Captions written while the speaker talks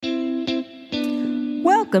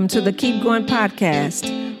Welcome to the Keep Going podcast,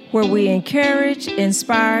 where we encourage,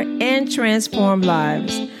 inspire, and transform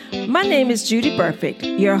lives. My name is Judy Perfect,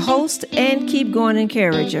 your host and Keep Going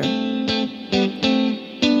encourager.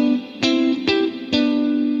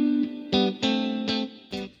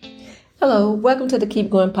 Hello, welcome to the Keep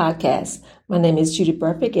Going podcast. My name is Judy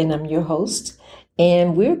Perfect, and I'm your host.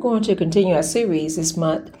 And we're going to continue our series this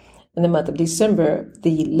month, in the month of December,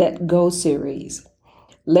 the Let Go series.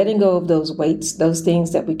 Letting go of those weights, those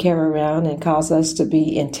things that we carry around and cause us to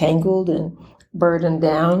be entangled and burdened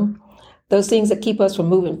down, those things that keep us from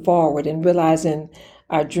moving forward and realizing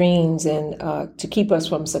our dreams and to keep us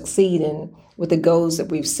from succeeding with the goals that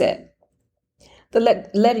we've set. The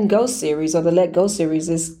Letting Go series, or the Let Go series,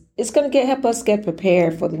 is going to help us get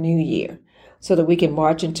prepared for the new year so that we can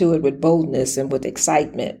march into it with boldness and with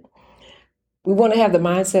excitement. We want to have the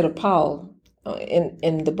mindset of Paul.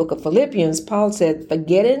 In the book of Philippians, Paul said,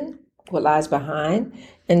 forgetting what lies behind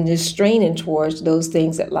and just straining towards those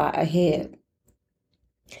things that lie ahead.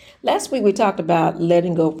 Last week, we talked about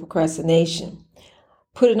letting go of procrastination,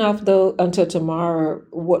 putting off until tomorrow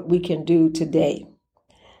what we can do today,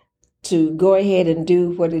 to go ahead and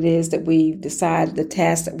do what it is that we've decided, the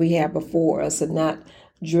tasks that we have before us, and not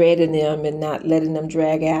dreading them and not letting them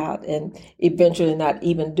drag out and eventually not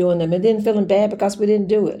even doing them and then feeling bad because we didn't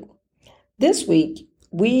do it. This week,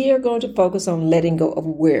 we are going to focus on letting go of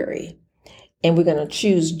worry, and we're going to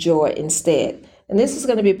choose joy instead. And this is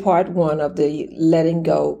going to be part one of the letting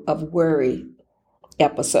go of worry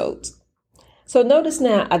episodes. So notice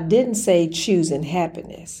now, I didn't say choosing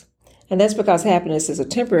happiness. And that's because happiness is a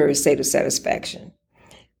temporary state of satisfaction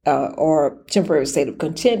or temporary state of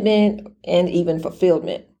contentment and even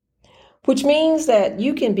fulfillment, which means that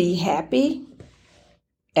you can be happy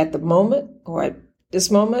at the moment or at this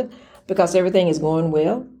moment because everything is going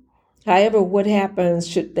well. However, what happens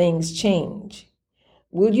should things change?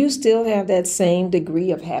 Will you still have that same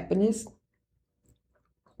degree of happiness?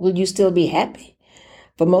 Will you still be happy?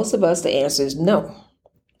 For most of us, the answer is no,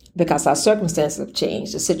 because our circumstances have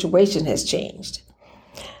changed. The situation has changed.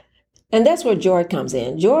 And that's where joy comes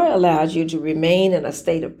in. Joy allows you to remain in a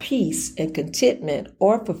state of peace and contentment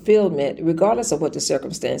or fulfillment, regardless of what the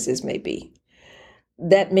circumstances may be.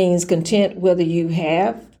 That means content whether you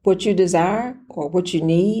have what you desire or what you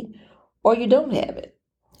need, or you don't have it.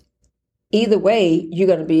 Either way, you're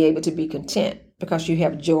going to be able to be content because you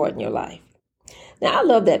have joy in your life. Now, I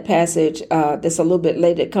love that passage that's a little bit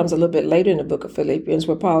later. It comes a little bit later in the book of Philippians,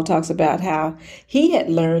 where Paul talks about how he had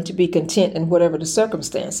learned to be content in whatever the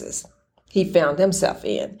circumstances he found himself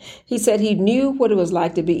in. He said he knew what it was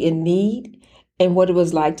like to be in need and what it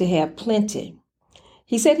was like to have plenty.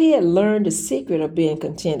 He said he had learned the secret of being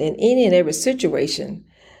content in any and every situation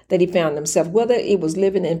that he found himself, whether it was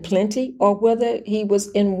living in plenty or whether he was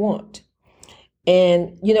in want.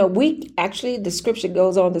 And, the scripture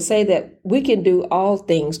goes on to say that we can do all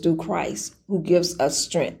things through Christ who gives us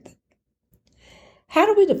strength. How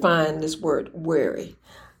do we define this word worry?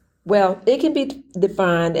 Well, it can be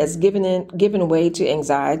defined as giving way to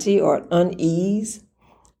anxiety or unease,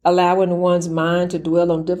 allowing one's mind to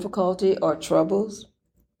dwell on difficulty or troubles.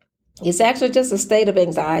 It's actually just a state of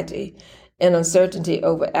anxiety and uncertainty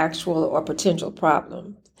over actual or potential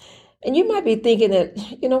problems. And you might be thinking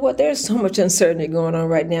that, there's so much uncertainty going on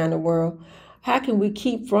right now in the world. How can we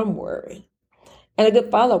keep from worry? And a good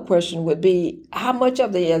follow-up question would be, how much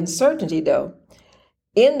of the uncertainty, though,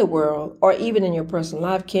 in the world or even in your personal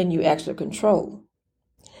life can you actually control?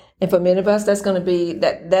 And for many of us, that's going to be,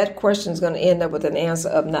 that question is going to end up with an answer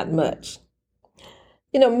of not much.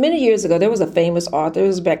 Many years ago, there was a famous author, it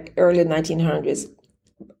was back early 1900s,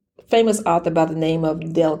 famous author by the name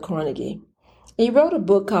of Dale Carnegie. He wrote a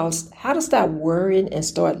book called How to Stop Worrying and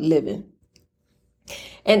Start Living.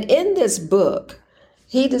 And in this book,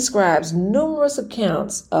 he describes numerous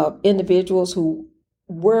accounts of individuals who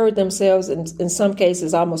worried themselves, in some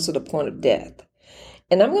cases, almost to the point of death.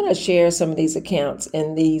 And I'm going to share some of these accounts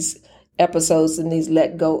in these episodes, in these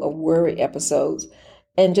Let Go of Worry episodes,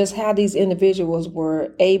 and just how these individuals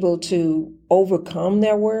were able to overcome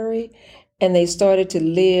their worry, and they started to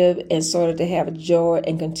live and started to have joy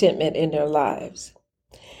and contentment in their lives.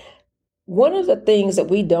 One of the things that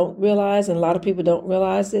we don't realize, and a lot of people don't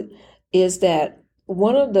realize it, is that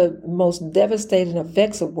one of the most devastating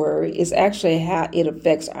effects of worry is actually how it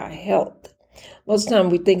affects our health. Most of the time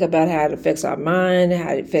we think about how it affects our mind, how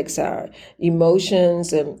it affects our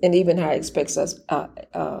emotions, and even how it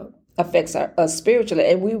affects us spiritually.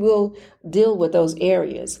 And we will deal with those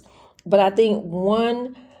areas. But I think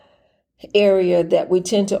one area that we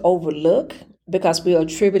tend to overlook because we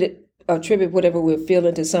attribute whatever we're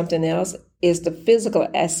feeling to something else is the physical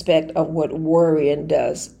aspect of what worrying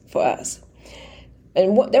does for us.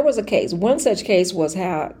 And there was a case. One such case was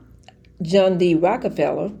how John D.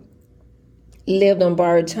 Rockefeller lived on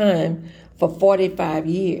borrowed time for 45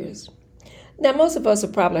 years. Now, most of us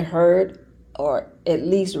have probably heard or at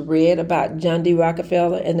least read about John D.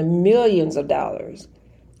 Rockefeller and the millions of dollars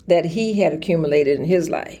that he had accumulated in his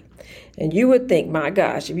life. And you would think, my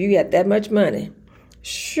gosh, if you got that much money,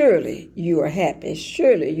 surely you are happy,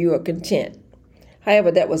 surely you are content.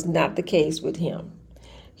 However, that was not the case with him.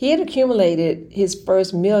 He had accumulated his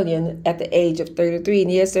first million at the age of 33.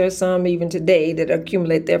 And yes, there are some even today that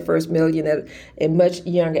accumulate their first million at a much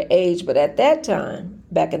younger age. But at that time,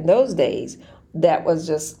 back in those days, that was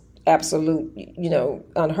just absolute,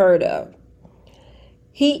 unheard of.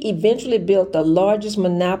 He eventually built the largest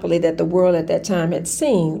monopoly that the world at that time had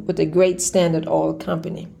seen with the great Standard Oil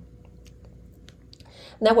Company.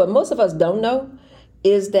 Now, what most of us don't know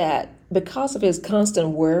is that because of his constant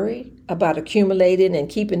worry about accumulating and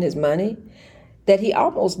keeping his money, that he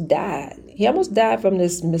almost died. He almost died from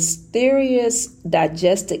this mysterious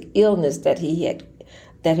digestive illness that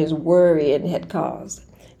his worrying had caused.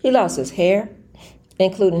 He lost his hair,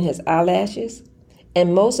 including his eyelashes,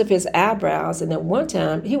 and most of his eyebrows, and at one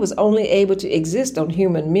time, he was only able to exist on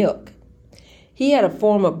human milk. He had a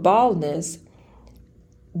form of baldness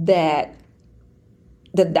that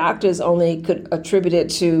the doctors only could attribute it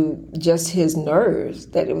to just his nerves,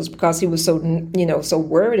 that it was because he was so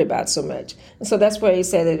worried about so much. And so that's where he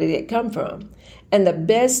said that it had come from. And the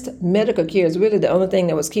best medical care is really the only thing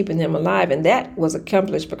that was keeping him alive, and that was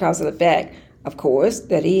accomplished because of the fact, of course,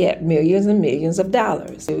 that he had millions and millions of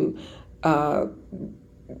dollars to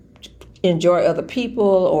enjoy other people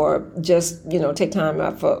or just, take time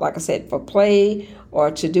out for, like I said, for play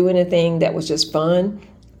or to do anything that was just fun.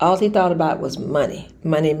 All he thought about was money,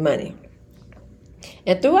 money, money.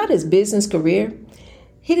 And throughout his business career,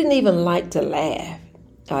 he didn't even like to laugh.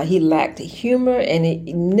 He lacked humor, and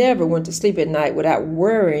he never went to sleep at night without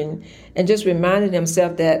worrying and just reminding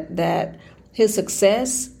himself that his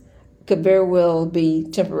success could very well be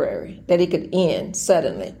temporary, that it could end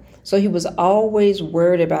suddenly. So he was always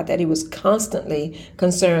worried about that. He was constantly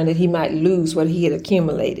concerned that he might lose what he had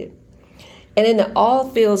accumulated. And in the oil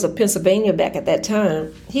fields of Pennsylvania back at that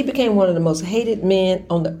time, he became one of the most hated men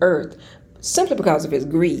on the earth simply because of his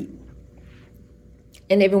greed.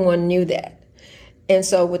 And everyone knew that. And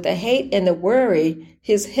so with the hate and the worry,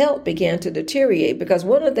 his health began to deteriorate because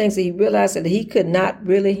one of the things that he realized that he could not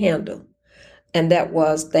really handle, and that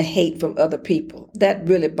was the hate from other people. That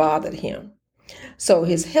really bothered him. So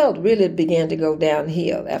his health really began to go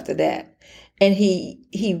downhill after that. And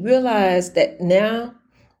he realized that now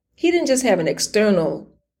he didn't just have an external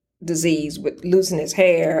disease with losing his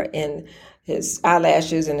hair and his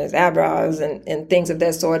eyelashes and his eyebrows and things of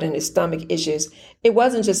that sort and his stomach issues. It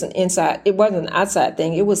wasn't just it wasn't an outside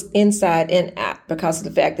thing. It was inside and out because of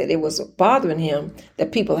the fact that it was bothering him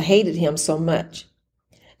that people hated him so much.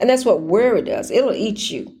 And that's what worry does. It'll eat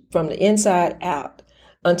you from the inside out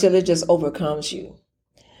until it just overcomes you.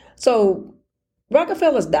 So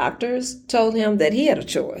Rockefeller's doctors told him that he had a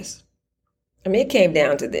choice. I mean, it came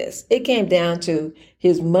down to this. It came down to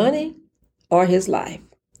his money or his life.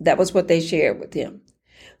 That was what they shared with him.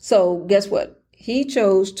 So guess what? He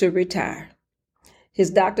chose to retire.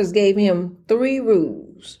 His doctors gave him 3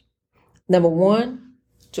 rules. Number 1,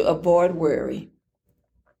 to avoid worry.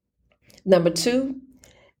 Number 2,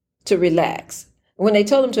 to relax. When they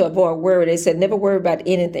told him to avoid worry, they said never worry about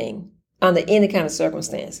anything under any kind of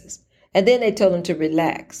circumstances. And then they told him to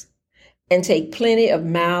relax and take plenty of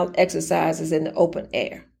mild exercises in the open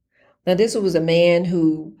air. Now, this was a man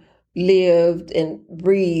who lived and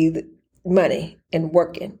breathed money and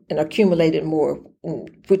working and accumulated more in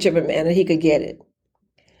whichever manner he could get it.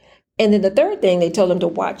 And then the third thing, they told him to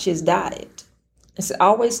watch his diet. They said,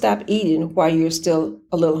 always stop eating while you're still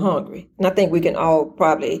a little hungry. And I think we can all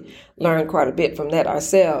probably learn quite a bit from that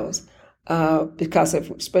ourselves, because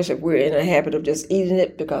especially if we're in a habit of just eating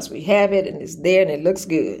it because we have it and it's there and it looks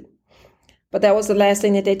good. But that was the last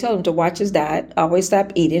thing that they told him, to watch his diet, always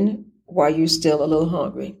stop eating while you're still a little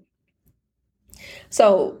hungry.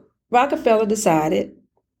 So Rockefeller decided,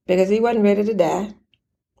 because he wasn't ready to die,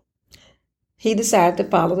 he decided to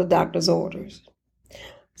follow the doctor's orders.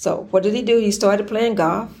 So what did he do? He started playing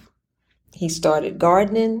golf. He started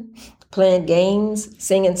gardening, playing games,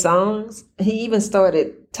 singing songs. He even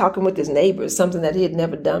started talking with his neighbors, something that he had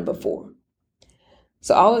never done before.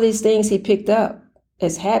 So all of these things he picked up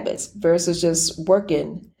as habits versus just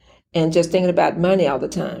working and just thinking about money all the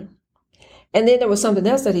time. And then there was something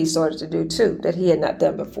else that he started to do too that he had not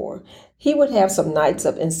done before. He would have some nights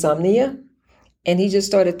of insomnia, and he just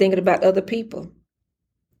started thinking about other people.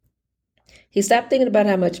 He stopped thinking about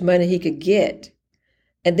how much money he could get,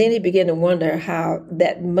 and then he began to wonder how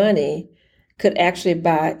that money could actually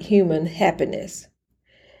buy human happiness.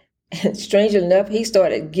 And strangely enough, he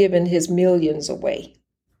started giving his millions away.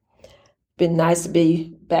 Been nice to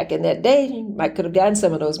be back in that day. He might could have gotten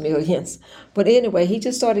some of those millions. But anyway, he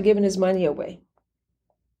just started giving his money away.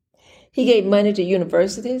 He gave money to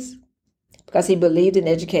universities because he believed in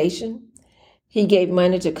education. He gave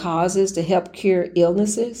money to causes to help cure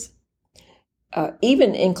illnesses,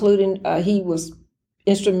 even including he was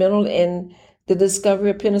instrumental in the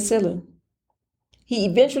discovery of penicillin. He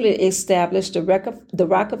eventually established the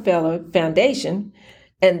Rockefeller Foundation,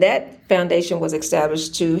 and that foundation was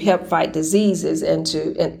established to help fight diseases and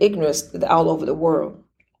ignorance all over the world.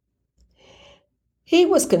 He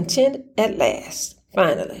was content at last,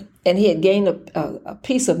 finally, and he had gained a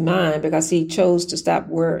peace of mind because he chose to stop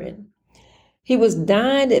worrying. He was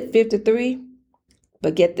dying at 53,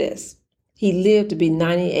 but get this, he lived to be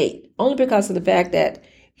 98, only because of the fact that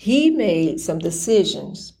he made some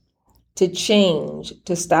decisions to change,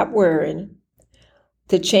 to stop worrying,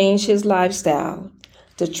 to change his lifestyle,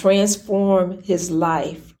 to transform his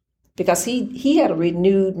life, because he had a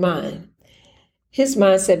renewed mind. His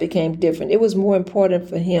mindset became different. It was more important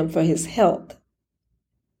for him for his health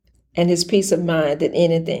and his peace of mind than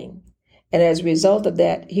anything. And as a result of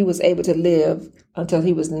that, he was able to live until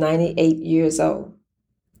he was 98 years old.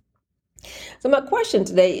 So my question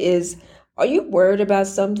today is, are you worried about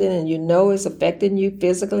something and you know it's affecting you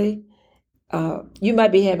physically? You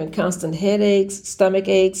might be having constant headaches, stomach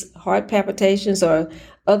aches, heart palpitations, or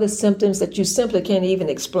other symptoms that you simply can't even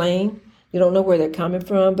explain. You don't know where they're coming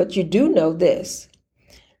from, but you do know this,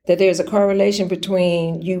 that there's a correlation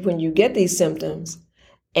between you when you get these symptoms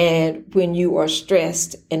and when you are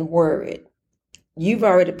stressed and worried. You've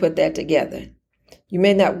already put that together. You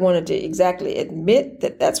may not want to exactly admit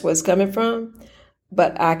that that's where it's coming from,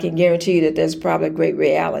 but I can guarantee you that there's probably a great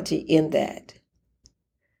reality in that.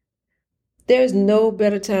 There's no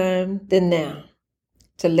better time than now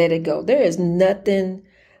to let it go. There is nothing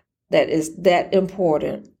that is that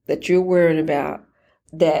important that you're worried about,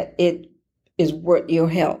 that it is worth your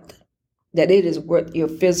health, that it is worth your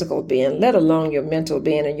physical being, let alone your mental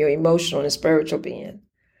being and your emotional and spiritual being.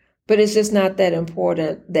 But it's just not that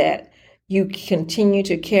important that you continue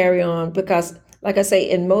to carry on, because, like I say,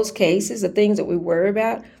 in most cases, the things that we worry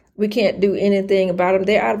about, we can't do anything about them.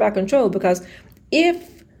 They're out of our control, because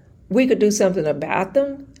if we could do something about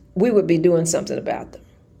them, we would be doing something about them.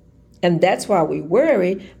 And that's why we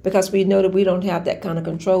worry, because we know that we don't have that kind of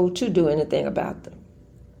control to do anything about them.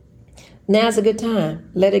 Now's a good time.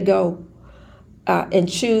 Let it go, and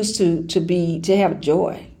choose to have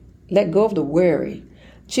joy. Let go of the worry.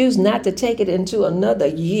 Choose not to take it into another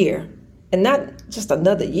year, and not just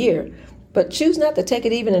another year, but choose not to take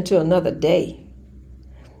it even into another day.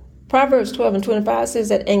 Proverbs 12:25 says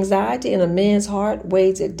that anxiety in a man's heart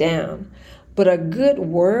weighs it down, but a good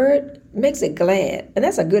word makes it glad. And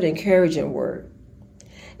that's a good encouraging word.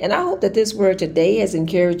 And I hope that this word today has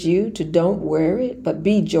encouraged you to don't worry, but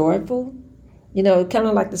be joyful. You know, kind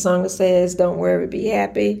of like the song that says, don't worry, be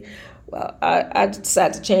happy. Well, I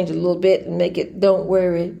decided to change it a little bit and make it, don't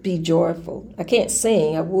worry, be joyful. I can't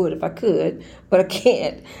sing. I would if I could, but I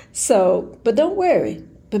can't. So, but don't worry,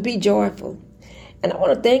 but be joyful. And I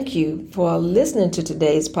want to thank you for listening to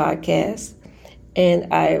today's podcast.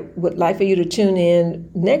 And I would like for you to tune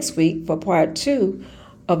in next week for part 2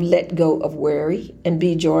 of Let Go of Worry and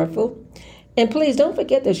Be Joyful. And please don't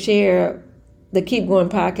forget to share the Keep Going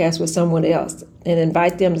podcast with someone else and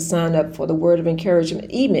invite them to sign up for the Word of Encouragement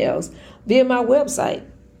emails via my website,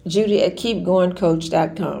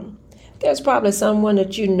 judy@keepgoingcoach.com. There's probably someone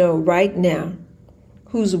that you know right now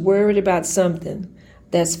who's worried about something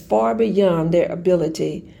that's far beyond their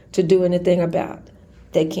ability to do anything about.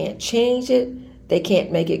 They can't change it. They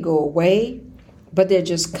can't make it go away, but they're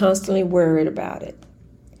just constantly worried about it.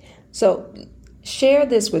 So share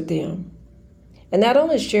this with them. And not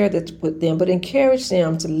only share this with them, but encourage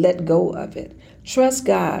them to let go of it. Trust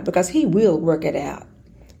God, because He will work it out.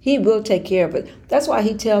 He will take care of it. That's why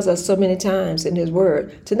He tells us so many times in His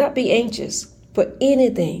Word to not be anxious for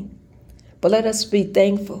anything, but let us be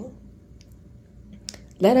thankful.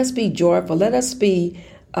 Let us be joyful. Let us be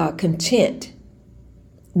content,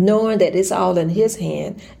 knowing that it's all in His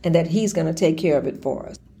hand and that He's going to take care of it for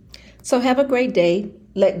us. So have a great day.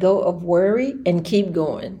 Let go of worry and keep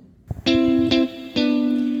going.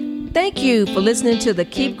 Thank you for listening to the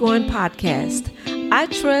Keep Going podcast. I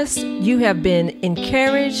trust you have been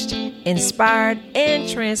encouraged, inspired, and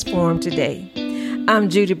transformed today. I'm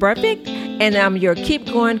Judy Burfict, and I'm your Keep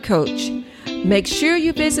Going coach. Make sure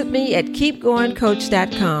you visit me at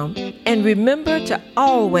keepgoingcoach.com and remember to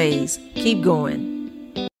always keep going.